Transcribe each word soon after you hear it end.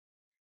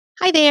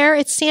Hi there,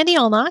 it's Sandy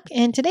Allnock,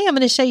 and today I'm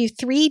going to show you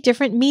 3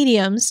 different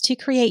mediums to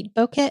create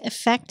bokeh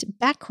effect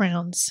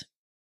backgrounds.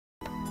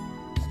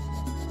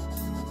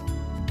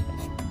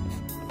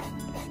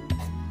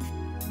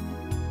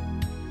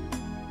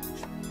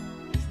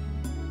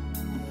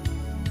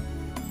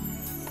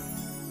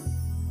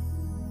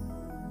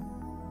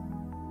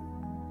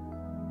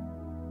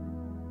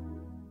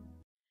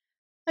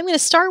 I'm going to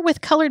start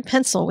with colored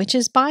pencil, which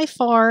is by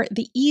far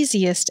the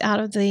easiest out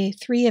of the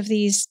 3 of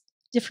these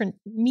different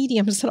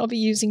mediums that I'll be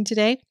using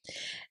today.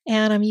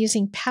 And I'm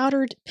using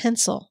powdered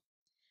pencil.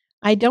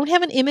 I don't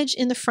have an image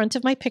in the front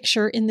of my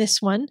picture in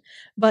this one,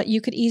 but you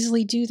could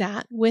easily do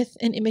that with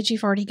an image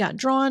you've already got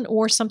drawn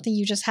or something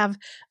you just have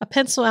a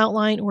pencil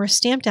outline or a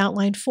stamped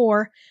outline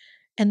for,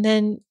 and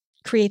then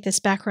create this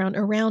background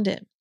around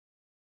it.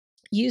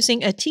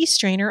 Using a tea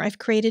strainer, I've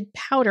created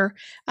powder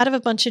out of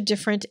a bunch of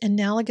different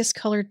analogous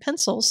colored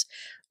pencils,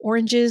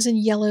 oranges and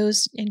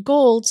yellows and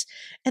golds,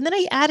 and then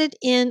I added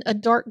in a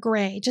dark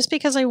gray just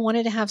because I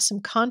wanted to have some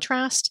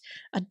contrast,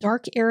 a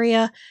dark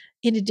area,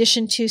 in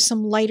addition to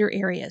some lighter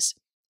areas.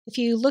 If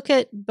you look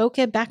at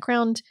bokeh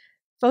background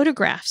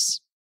photographs,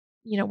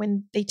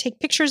 when they take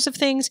pictures of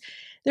things,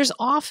 there's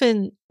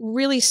often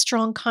really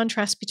strong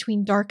contrast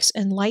between darks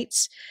and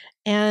lights,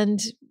 and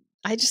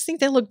I just think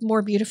they look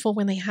more beautiful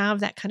when they have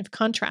that kind of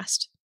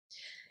contrast.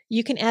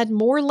 You can add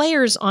more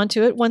layers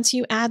onto it once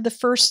you add the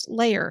first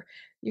layer.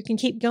 You can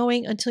keep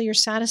going until you're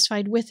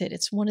satisfied with it.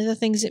 It's one of the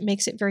things that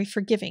makes it very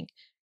forgiving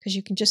because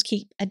you can just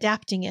keep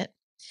adapting it.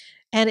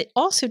 And it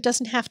also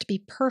doesn't have to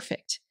be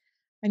perfect.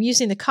 I'm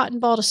using the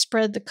cotton ball to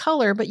spread the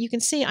color, but you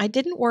can see I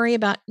didn't worry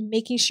about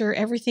making sure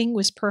everything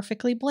was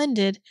perfectly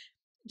blended,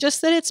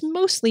 just that it's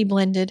mostly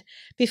blended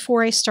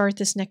before I start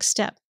this next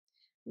step,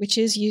 which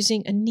is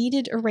using a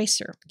kneaded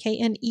eraser,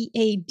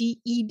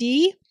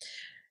 K-N-E-A-D-E-D.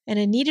 And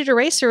a kneaded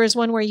eraser is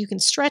one where you can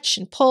stretch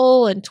and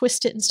pull and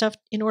twist it and stuff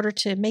in order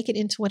to make it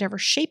into whatever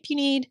shape you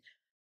need,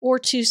 or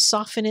to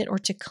soften it or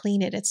to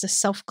clean it. It's a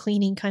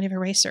self-cleaning kind of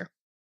eraser.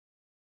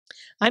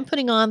 I'm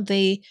putting on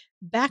the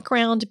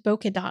background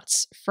bokeh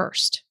dots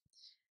first.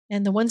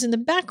 And the ones in the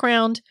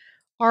background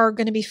are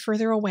going to be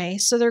further away,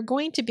 so they're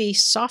going to be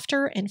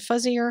softer and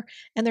fuzzier,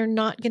 and they're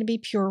not going to be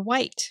pure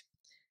white.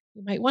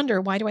 You might wonder,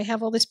 why do I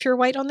have all this pure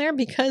white on there?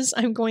 Because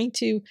I'm going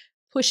to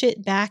push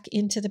it back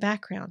into the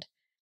background.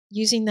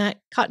 Using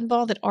that cotton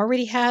ball that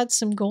already had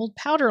some gold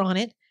powder on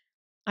it,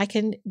 I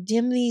can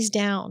dim these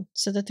down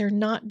so that they're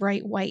not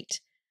bright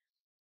white.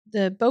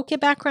 The bokeh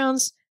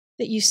backgrounds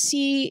that you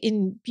see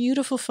in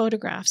beautiful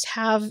photographs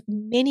have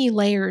many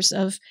layers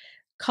of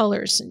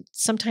colors.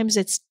 Sometimes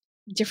it's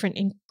different,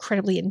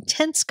 incredibly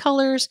intense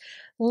colors,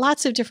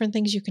 lots of different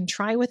things you can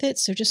try with it.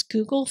 So just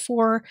Google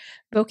for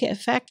bokeh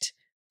effect,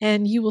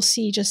 and you will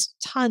see just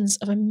tons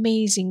of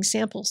amazing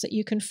samples that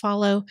you can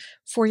follow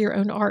for your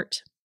own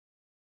art.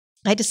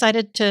 I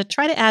decided to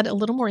try to add a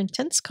little more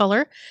intense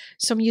color,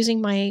 so I'm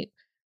using my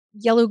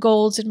yellow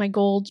golds and my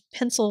gold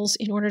pencils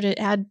in order to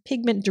add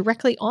pigment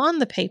directly on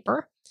the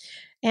paper.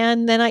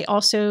 And then I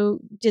also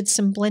did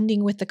some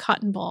blending with the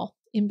cotton ball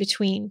in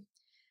between.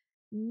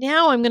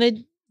 Now I'm going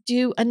to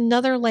do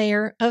another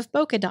layer of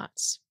bokeh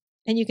dots.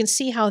 And you can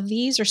see how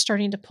these are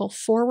starting to pull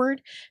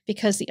forward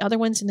because the other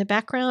ones in the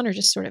background are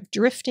just sort of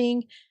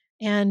drifting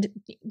and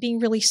being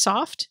really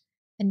soft.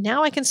 And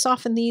now I can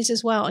soften these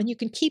as well. And you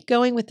can keep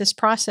going with this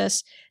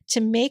process to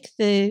make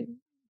the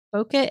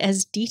bokeh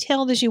as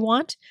detailed as you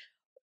want,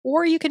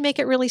 or you can make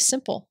it really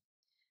simple.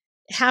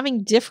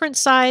 Having different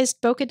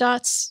sized bokeh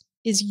dots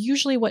is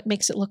usually what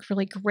makes it look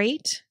really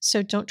great.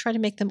 So don't try to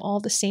make them all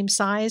the same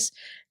size.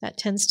 That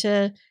tends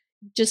to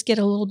just get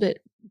a little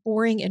bit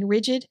boring and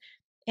rigid.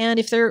 And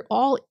if they're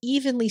all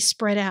evenly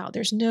spread out,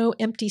 there's no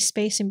empty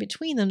space in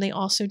between them, they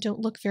also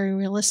don't look very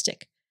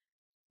realistic.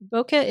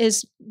 Bokeh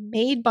is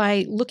made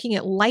by looking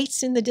at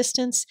lights in the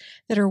distance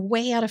that are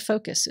way out of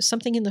focus. So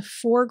something in the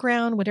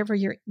foreground, whatever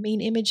your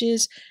main image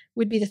is,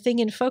 would be the thing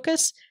in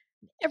focus.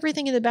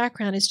 Everything in the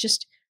background is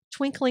just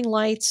twinkling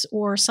lights,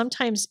 or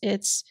sometimes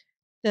it's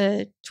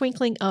the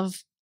twinkling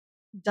of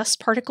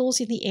dust particles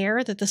in the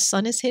air that the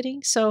sun is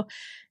hitting. So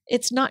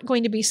it's not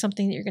going to be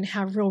something that you're going to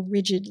have real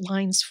rigid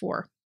lines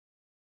for.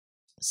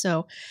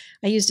 So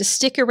I used a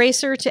stick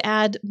eraser to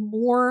add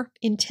more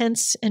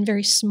intense and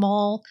very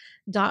small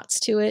dots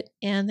to it,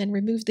 and then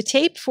remove the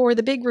tape for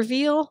the big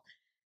reveal.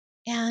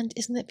 And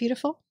isn't that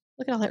beautiful?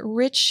 Look at all that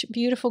rich,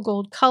 beautiful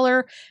gold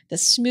color, the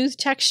smooth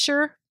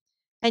texture,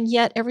 and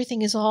yet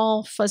everything is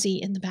all fuzzy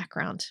in the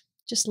background.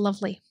 Just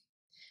lovely.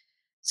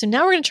 So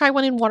now we're going to try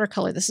one in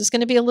watercolor. This is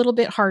going to be a little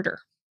bit harder.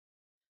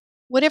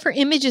 Whatever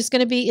image is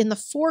going to be in the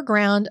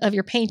foreground of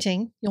your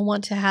painting, you'll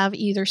want to have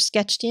either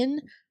sketched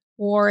in,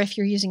 or if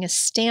you're using a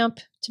stamp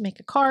to make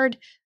a card,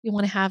 you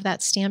want to have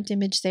that stamped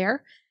image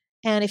there.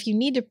 And if you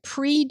need to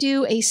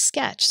pre-do a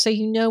sketch so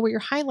you know where your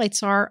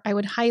highlights are, I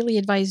would highly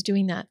advise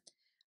doing that.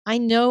 I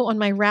know on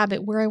my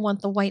rabbit where I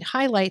want the white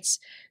highlights,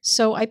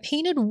 so I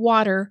painted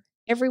water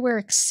everywhere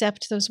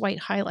except those white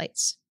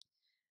highlights.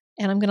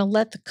 And I'm going to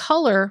let the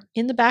color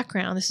in the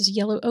background, this is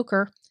yellow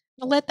ochre,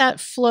 I'll let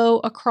that flow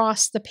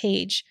across the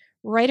page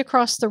right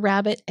across the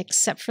rabbit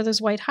except for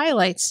those white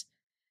highlights.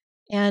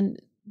 And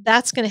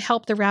that's going to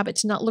help the rabbit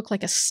to not look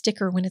like a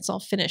sticker when it's all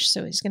finished.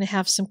 So he's going to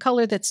have some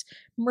color that's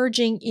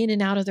merging in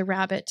and out of the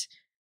rabbit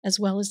as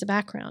well as the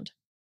background.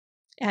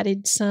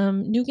 Added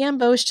some new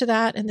gamboge to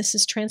that, and this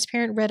is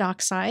transparent red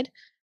oxide.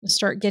 I'm going to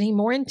start getting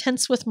more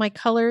intense with my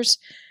colors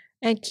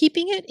and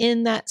keeping it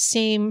in that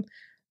same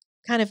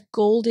kind of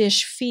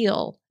goldish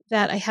feel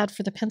that I had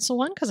for the pencil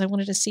one, because I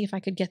wanted to see if I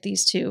could get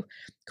these to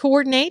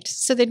coordinate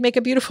so they'd make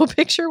a beautiful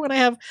picture when I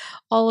have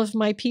all of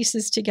my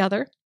pieces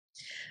together.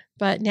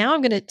 But now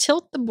I'm going to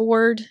tilt the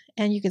board,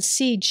 and you can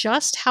see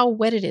just how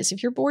wet it is.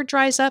 If your board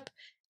dries up,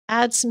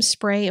 add some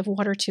spray of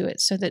water to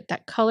it so that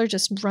that color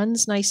just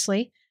runs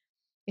nicely.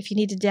 If you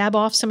need to dab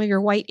off some of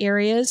your white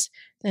areas,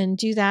 then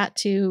do that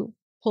to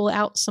pull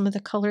out some of the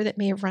color that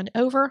may have run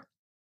over.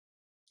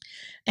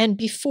 And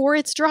before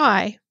it's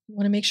dry, you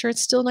want to make sure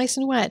it's still nice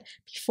and wet.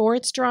 Before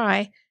it's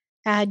dry,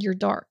 add your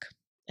dark.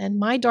 And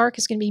my dark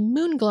is going to be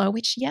Moon Glow,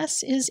 which,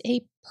 yes, is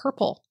a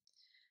purple.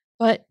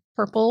 But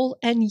purple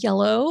and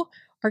yellow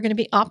are going to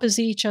be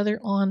opposite each other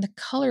on the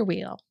color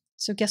wheel.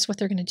 So guess what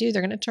they're going to do?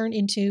 They're going to turn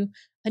into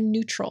a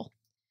neutral.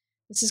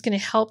 This is going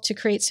to help to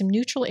create some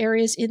neutral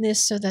areas in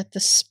this so that the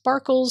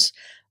sparkles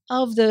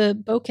of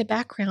the bokeh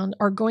background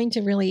are going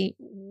to really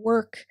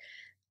work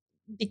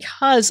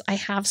because I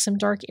have some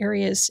dark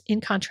areas in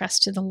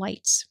contrast to the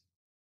lights.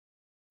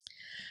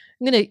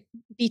 I'm going to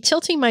be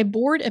tilting my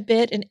board a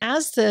bit, and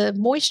as the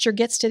moisture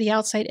gets to the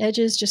outside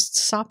edges, just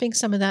sopping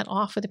some of that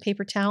off with a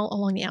paper towel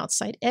along the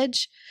outside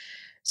edge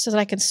so that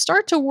I can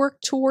start to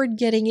work toward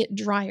getting it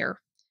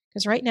drier.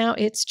 Because right now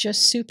it's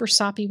just super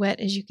soppy wet,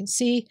 as you can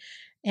see,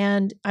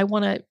 and I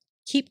want to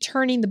keep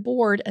turning the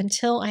board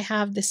until I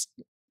have this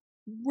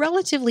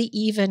relatively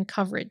even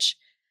coverage.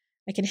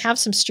 I can have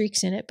some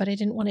streaks in it, but I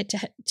didn't want it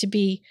to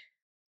be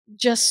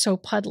just so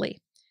puddly.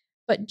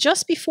 But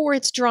just before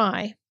it's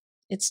dry,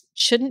 it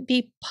shouldn't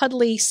be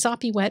puddly,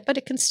 soppy wet, but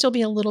it can still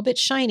be a little bit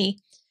shiny.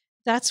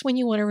 That's when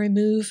you want to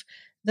remove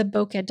the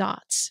bokeh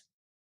dots.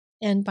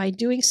 And by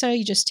doing so,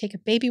 you just take a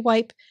baby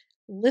wipe,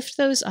 lift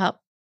those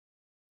up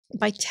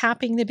by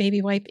tapping the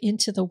baby wipe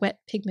into the wet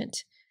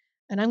pigment.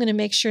 And I'm going to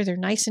make sure they're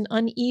nice and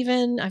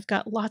uneven. I've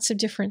got lots of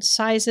different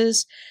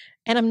sizes.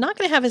 And I'm not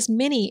going to have as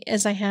many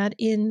as I had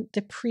in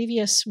the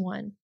previous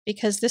one,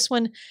 because this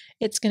one,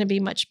 it's going to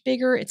be much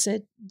bigger. It's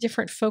a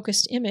different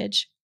focused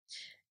image.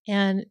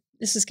 And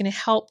this is going to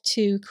help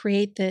to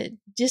create the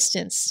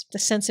distance, the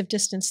sense of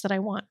distance that I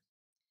want.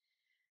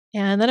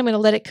 And then I'm going to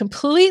let it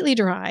completely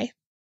dry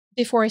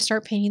before I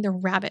start painting the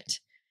rabbit,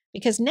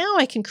 because now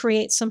I can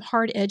create some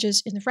hard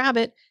edges in the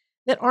rabbit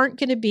that aren't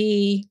going to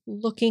be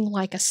looking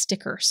like a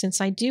sticker.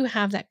 Since I do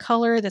have that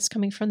color that's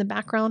coming from the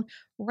background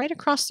right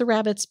across the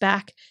rabbit's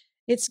back,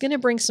 it's going to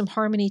bring some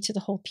harmony to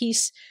the whole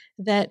piece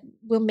that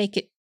will make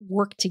it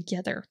work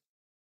together.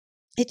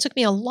 It took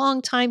me a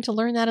long time to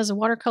learn that as a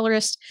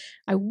watercolorist.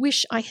 I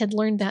wish I had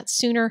learned that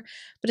sooner,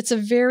 but it's a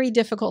very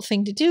difficult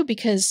thing to do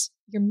because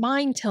your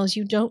mind tells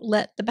you don't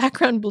let the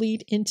background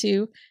bleed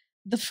into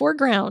the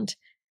foreground,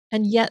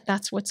 and yet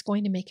that's what's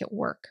going to make it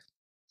work.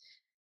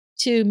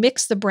 To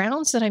mix the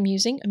browns that I'm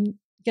using, I'm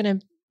going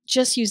to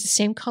just use the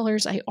same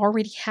colors I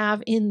already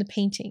have in the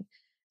painting.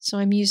 So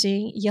I'm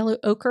using yellow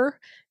ochre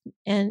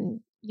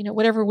and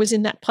whatever was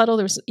in that puddle.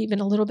 There was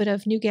even a little bit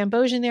of new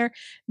gamboge in there,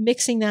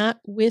 mixing that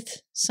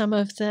with some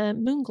of the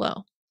moon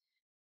glow.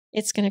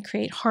 It's going to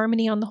create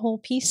harmony on the whole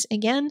piece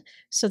again,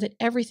 so that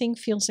everything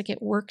feels like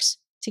it works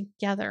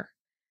together.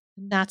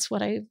 And that's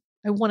what I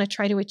want to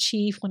try to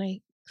achieve when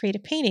I create a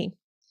painting.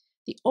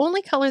 The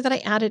only color that I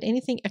added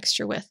anything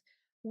extra with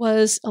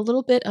was a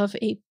little bit of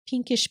a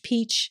pinkish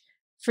peach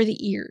for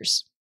the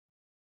ears.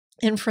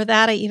 And for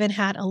that, I even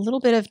had a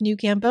little bit of new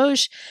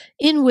gamboge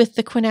in with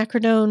the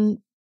quinacridone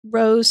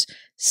rose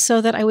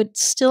so that I would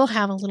still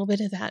have a little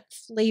bit of that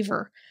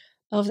flavor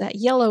of that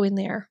yellow in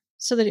there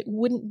so that it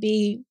wouldn't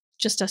be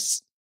just a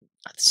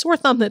sore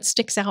thumb that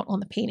sticks out on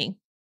the painting.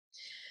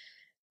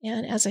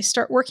 And as I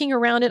start working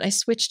around it, I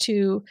switch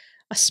to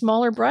a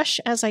smaller brush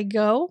as I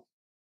go.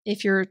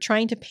 If you're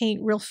trying to paint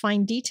real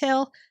fine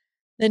detail,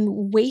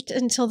 then wait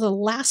until the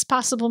last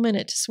possible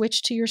minute to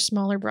switch to your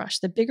smaller brush.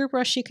 The bigger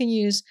brush you can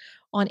use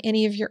on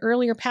any of your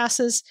earlier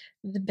passes,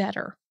 the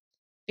better,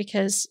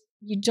 because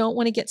you don't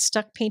want to get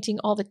stuck painting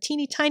all the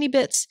teeny tiny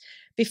bits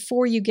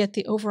before you get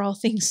the overall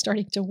thing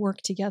starting to work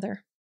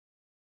together.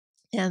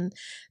 And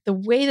the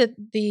way that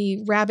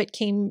the rabbit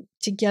came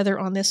together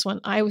on this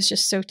one, I was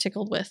just so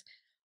tickled with.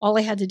 All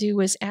I had to do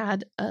was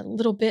add a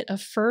little bit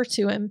of fur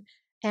to him,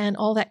 and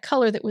all that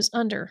color that was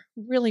under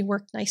really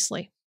worked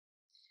nicely.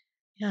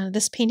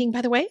 This painting,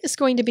 by the way, is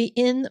going to be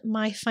in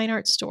my fine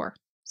art store.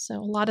 So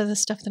a lot of the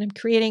stuff that I'm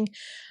creating,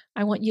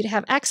 I want you to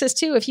have access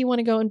to if you want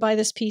to go and buy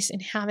this piece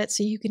and have it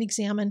so you can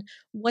examine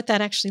what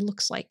that actually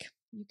looks like.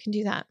 You can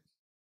do that.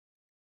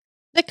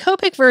 The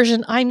Copic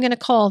version I'm going to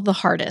call the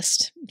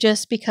hardest,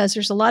 just because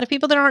there's a lot of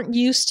people that aren't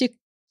used to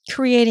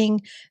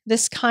creating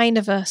this kind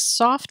of a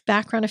soft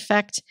background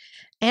effect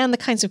and the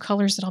kinds of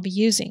colors that I'll be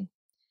using.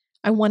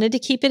 I wanted to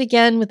keep it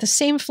again with the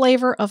same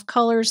flavor of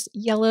colors,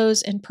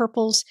 yellows and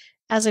purples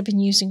as I've been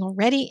using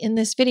already in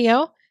this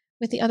video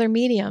with the other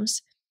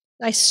mediums.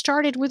 I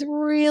started with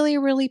really,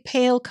 really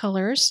pale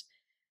colors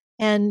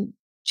and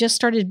just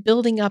started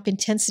building up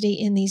intensity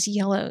in these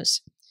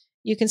yellows.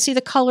 You can see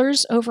the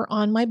colors over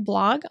on my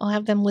blog. I'll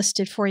have them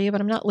listed for you,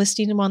 but I'm not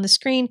listing them on the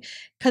screen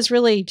because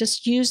really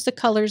just use the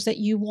colors that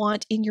you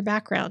want in your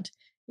background.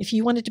 If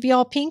you want it to be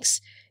all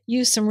pinks,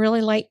 use some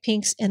really light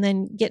pinks and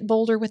then get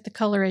bolder with the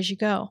color as you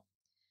go.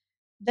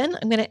 Then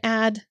I'm going to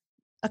add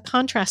a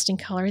contrasting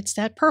color. It's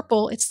that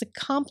purple. It's the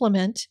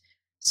complement.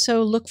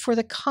 So look for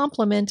the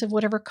complement of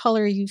whatever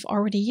color you've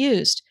already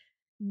used.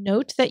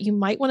 Note that you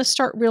might want to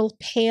start real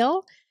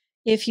pale.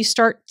 If you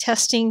start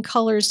testing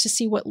colors to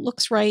see what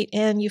looks right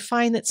and you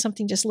find that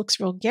something just looks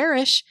real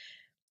garish,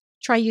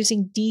 try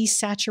using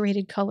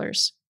desaturated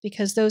colors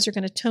because those are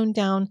going to tone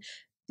down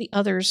the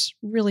others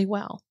really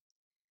well.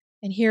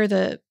 And here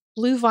the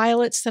blue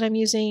violets that I'm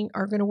using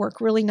are going to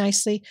work really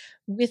nicely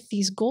with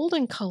these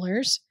golden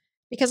colors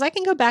because I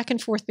can go back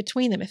and forth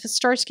between them. If it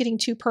starts getting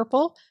too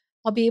purple,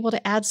 I'll be able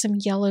to add some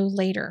yellow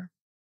later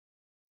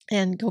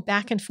and go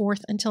back and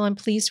forth until I'm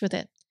pleased with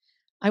it.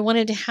 I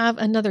wanted to have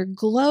another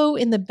glow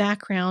in the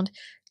background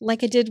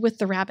like I did with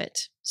the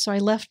rabbit. So I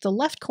left the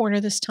left corner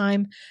this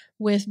time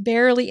with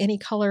barely any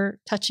color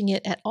touching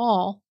it at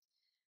all.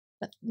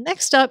 But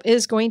next up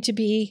is going to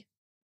be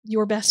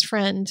your best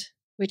friend,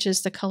 which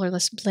is the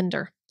colorless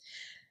blender.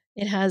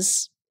 It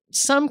has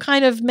some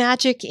kind of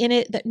magic in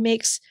it that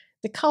makes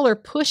the color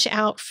push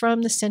out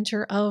from the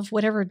center of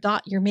whatever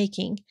dot you're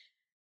making.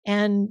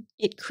 And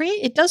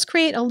it does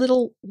create a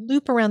little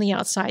loop around the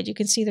outside. You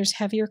can see there's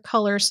heavier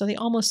color, so they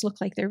almost look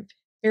like they're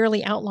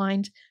barely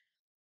outlined,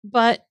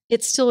 but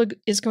it still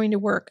is going to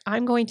work.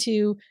 I'm going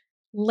to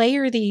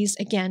layer these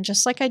again,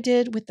 just like I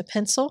did with the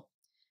pencil,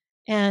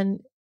 and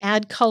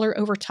add color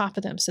over top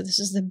of them. So this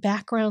is the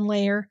background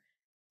layer,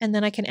 and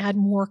then I can add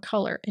more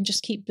color and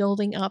just keep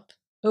building up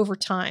over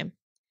time.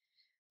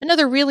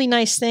 Another really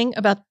nice thing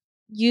about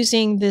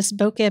using this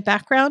bokeh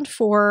background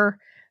for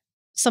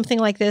something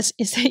like this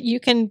is that you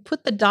can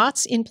put the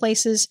dots in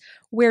places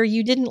where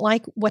you didn't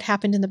like what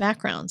happened in the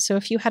background. So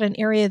if you had an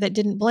area that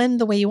didn't blend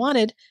the way you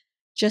wanted,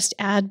 just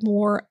add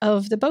more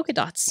of the bokeh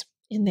dots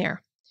in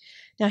there.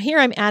 Now here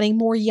I'm adding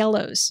more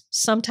yellows,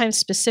 sometimes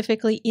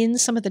specifically in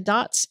some of the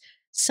dots,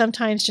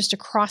 sometimes just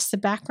across the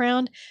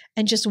background,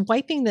 and just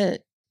wiping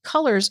the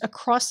colors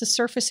across the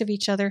surface of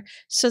each other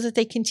so that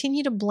they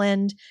continue to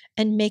blend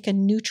and make a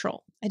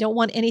neutral. I don't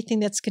want anything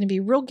that's going to be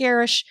real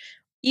garish,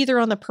 either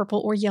on the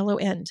purple or yellow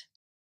end.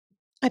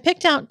 I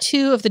picked out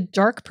two of the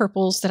dark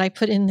purples that I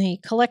put in the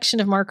collection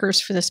of markers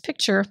for this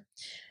picture,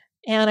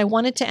 and I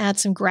wanted to add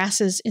some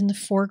grasses in the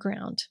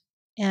foreground.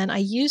 And I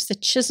used the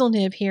chisel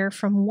nib here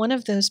from one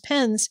of those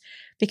pens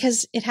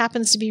because it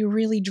happens to be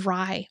really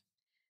dry.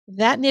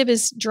 That nib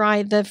is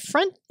dry. The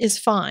front is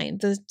fine.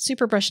 The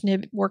super brush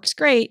nib works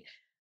great,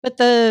 but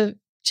the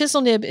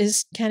chisel nib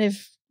is kind of,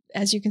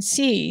 as you can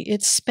see,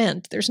 it's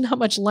spent. There's not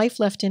much life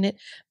left in it,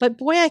 but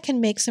boy, I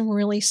can make some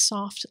really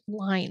soft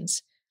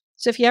lines.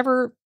 So if you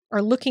ever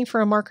are looking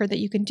for a marker that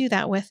you can do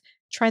that with,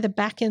 try the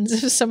back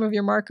ends of some of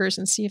your markers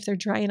and see if they're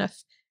dry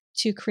enough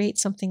to create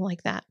something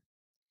like that.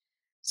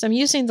 So I'm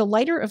using the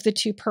lighter of the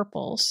two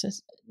purples,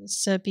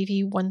 this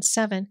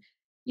BV17,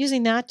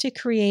 using that to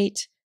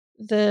create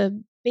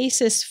the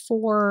basis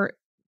for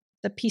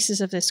the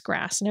pieces of this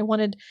grass. And I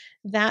wanted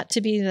that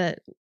to be the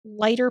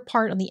lighter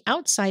part on the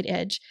outside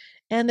edge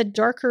and the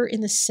darker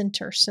in the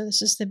center. So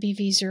this is the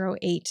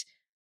BV08.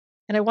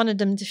 And I wanted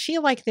them to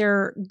feel like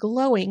they're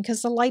glowing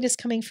because the light is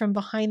coming from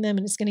behind them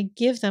and it's going to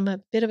give them a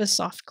bit of a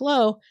soft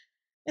glow.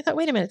 I thought,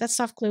 wait a minute, that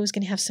soft glow is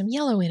going to have some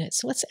yellow in it.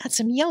 So let's add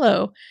some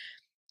yellow.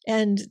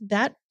 And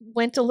that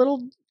went a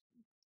little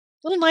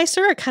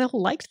nicer. I kind of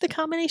liked the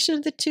combination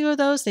of the two of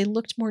those. They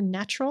looked more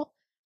natural.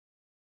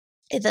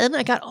 And then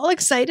I got all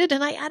excited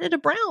and I added a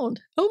brown.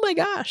 Oh my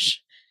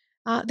gosh.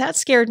 That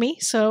scared me.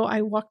 So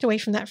I walked away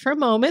from that for a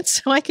moment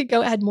so I could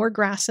go add more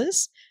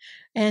grasses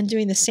and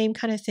doing the same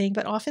kind of thing,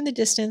 but off in the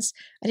distance.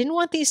 I didn't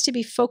want these to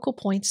be focal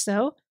points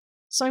though.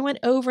 So I went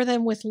over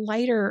them with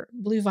lighter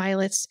blue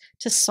violets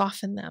to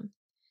soften them.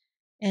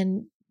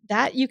 And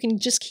that you can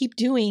just keep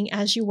doing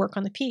as you work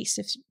on the piece.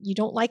 If you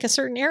don't like a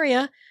certain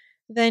area,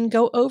 then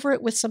go over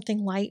it with something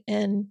light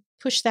and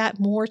push that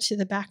more to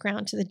the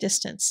background, to the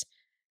distance.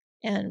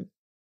 And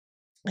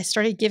I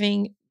started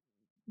giving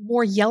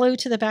more yellow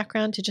to the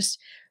background to just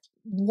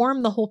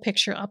warm the whole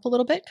picture up a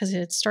little bit because it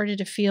had started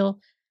to feel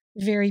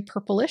very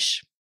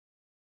purplish.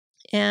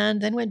 And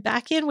then went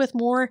back in with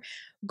more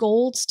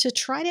golds to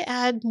try to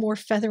add more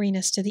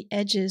featheriness to the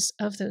edges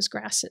of those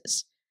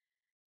grasses.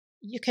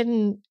 You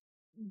can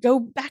go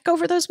back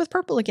over those with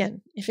purple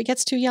again if it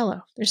gets too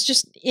yellow. There's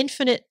just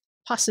infinite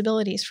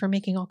possibilities for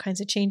making all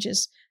kinds of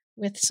changes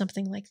with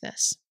something like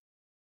this.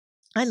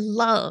 I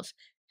love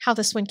how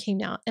this one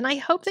came out, and I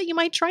hope that you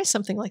might try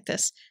something like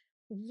this.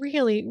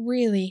 Really,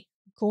 really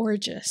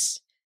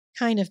gorgeous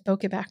kind of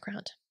bokeh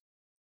background.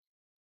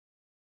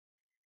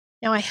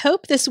 Now, I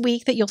hope this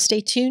week that you'll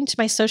stay tuned to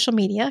my social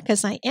media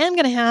because I am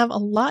going to have a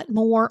lot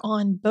more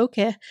on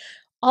bokeh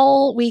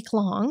all week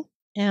long.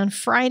 And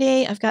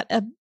Friday, I've got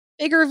a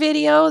bigger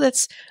video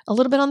that's a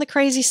little bit on the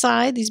crazy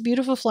side, these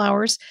beautiful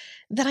flowers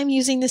that I'm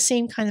using the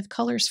same kind of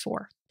colors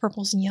for,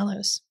 purples and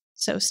yellows.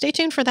 So stay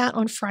tuned for that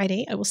on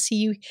Friday. I will see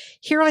you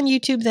here on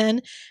YouTube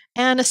then.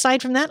 And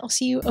aside from that, I'll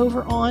see you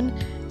over on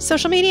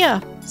social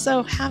media.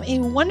 So have a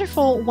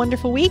wonderful,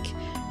 wonderful week.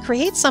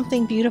 Create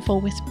something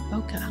beautiful with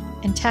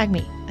Bokeh and tag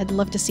me. I'd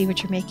love to see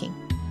what you're making.